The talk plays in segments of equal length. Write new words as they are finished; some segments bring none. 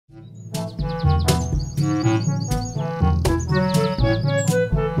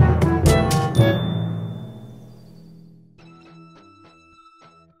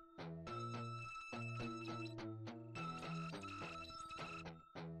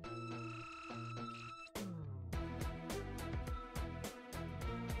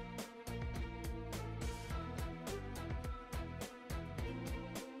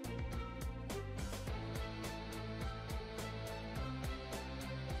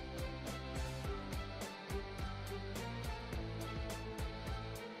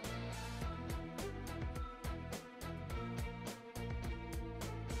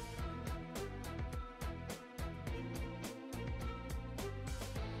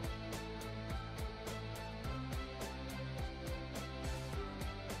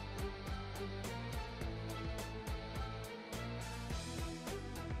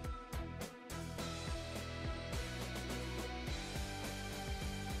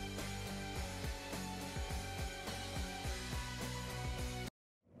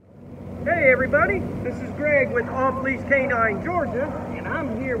Hey everybody, this is Greg with Leash K9 Georgia, and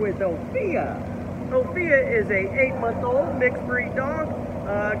I'm here with Ofia. Ofia is a 8-month-old mixed breed dog,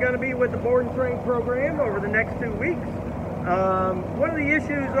 going to be with the board and train program over the next 2 weeks. One of the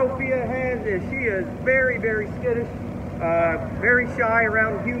issues Ofia has is she is very, very skittish, very shy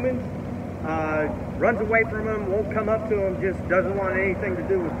around humans, runs away from them, won't come up to them, just doesn't want anything to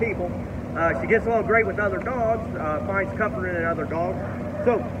do with people. She gets along great with other dogs, finds comfort in other dogs.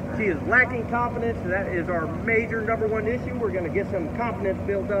 So she is lacking confidence. That is our major #1 issue. We're going to get some confidence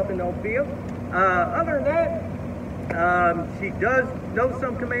built up in Ofia. Other than that, she does know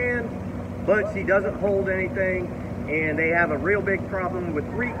some commands, but she doesn't hold anything, and they have a real big problem with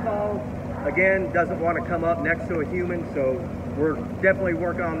recall. Again, doesn't want to come up next to a human, so we're definitely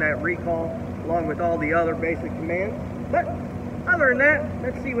working on that recall along with all the other basic commands. But other than that,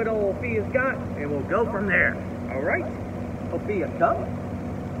 let's see what old Ofia's got, and we'll go from there. All right, Ofia, come.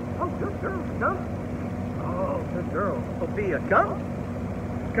 Oh, good girl, come. Oh, good girl. Ofia, come.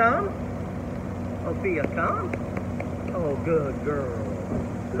 Come. Ofia, come. Oh, good girl.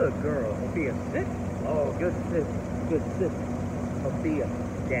 Good girl. Ofia, sit. Oh, good sit. Good sit. Ofia,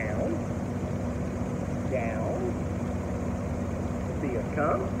 down. Down. Ofia,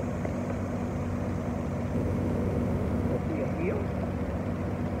 come. Ofia, heel.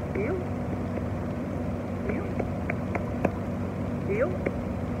 Heel. Heel. Heel.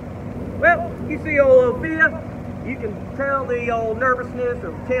 Well, you see old Ofia, you can tell the old nervousness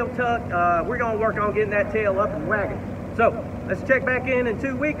of tail tuck. We're going to work on getting that tail up and wagging. So, let's check back in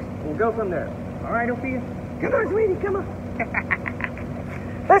 2 weeks. We'll go from there. All right, Ofia? Come on, sweetie, come on.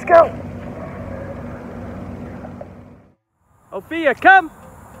 Let's go. Ofia, come.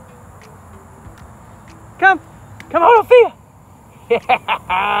 Come. Come on, Ofia.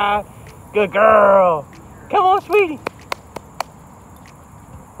 Yeah. Good girl. Come on, sweetie.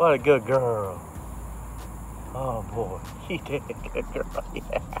 What a good girl. Oh boy, you did a good girl,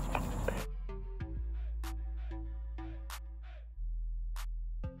 yeah.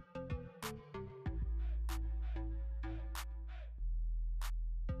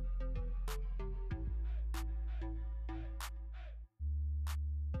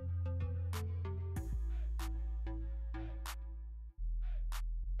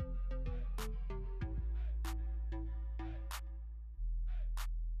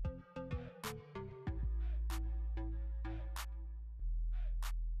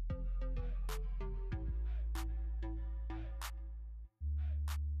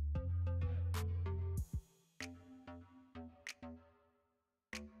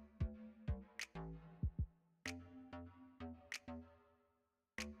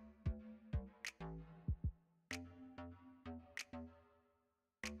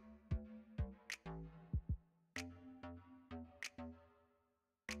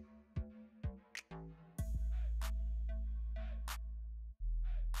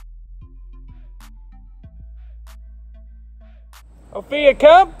 Ofia,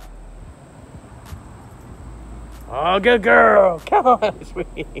 come. Oh, good girl. Come on,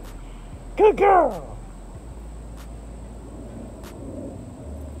 sweetie. Good girl.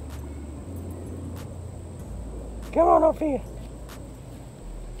 Come on, Ofia.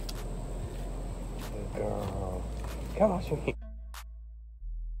 Good girl. Come on, sweetie.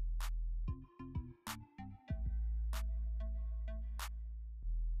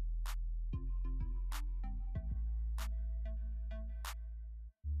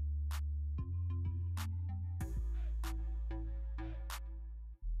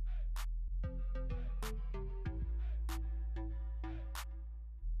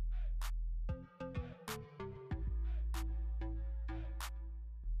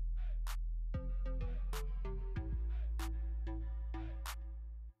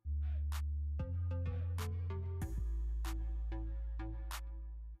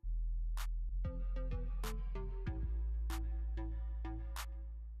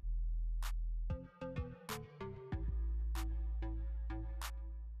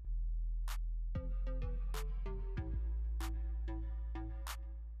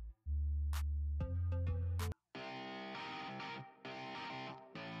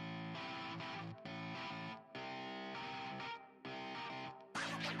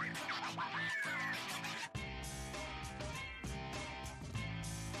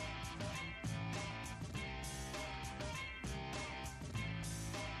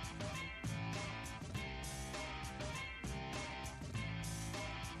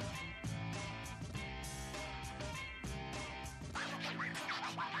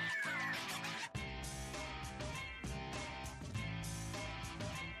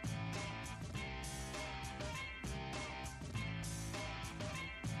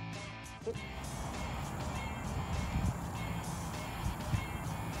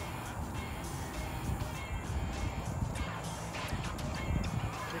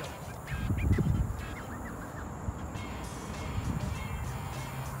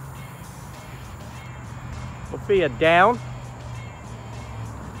 Ofia down.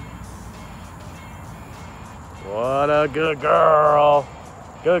 What a good girl.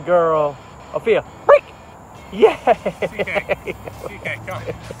 Good girl. Ofia, break! Yay! CK, come.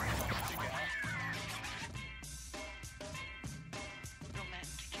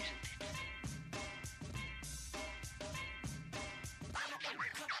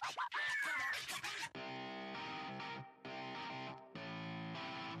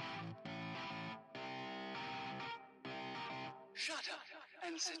 Shut up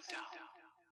and sit down.